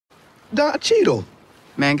Don Cheadle.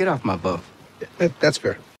 Man, get off my boat. That's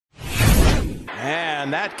fair.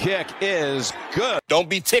 And that kick is good. Don't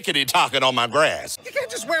be tickety-talking on my grass. You can't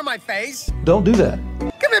just wear my face. Don't do that.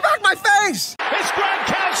 Give me back my face! It's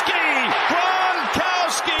Gronkowski!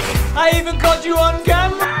 Gronkowski! I even caught you on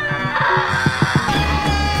camera!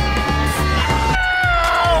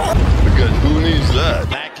 Because who needs that?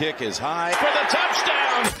 That kick is high for the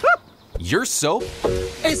touchdown! You're soap?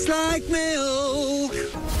 It's like milk.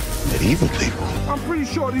 Medieval people. I'm pretty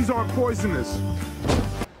sure these aren't poisonous.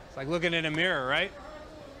 It's like looking in a mirror, right?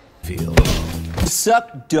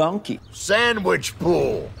 Suck donkey. Sandwich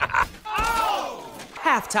pool.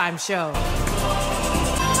 Halftime show.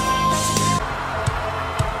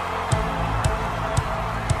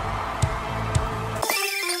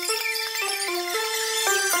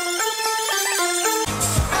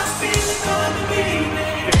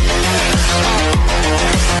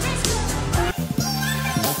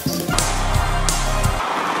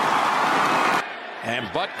 And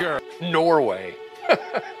Butker. Norway.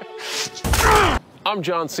 I'm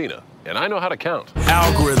John Cena, and I know how to count.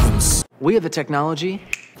 Algorithms. We have the technology.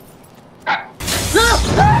 Touchdown!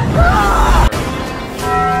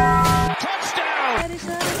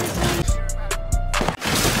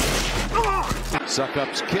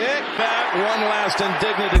 Suckup's kick. That one last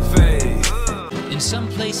indignity fade. In some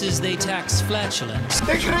places, they tax flatulence.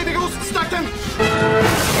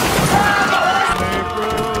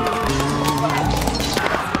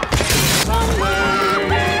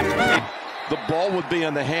 The ball would be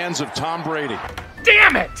in the hands of Tom Brady.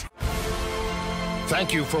 Damn it!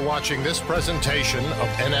 Thank you for watching this presentation of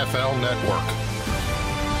NFL Network.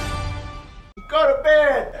 Go to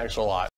bed! Thanks a lot.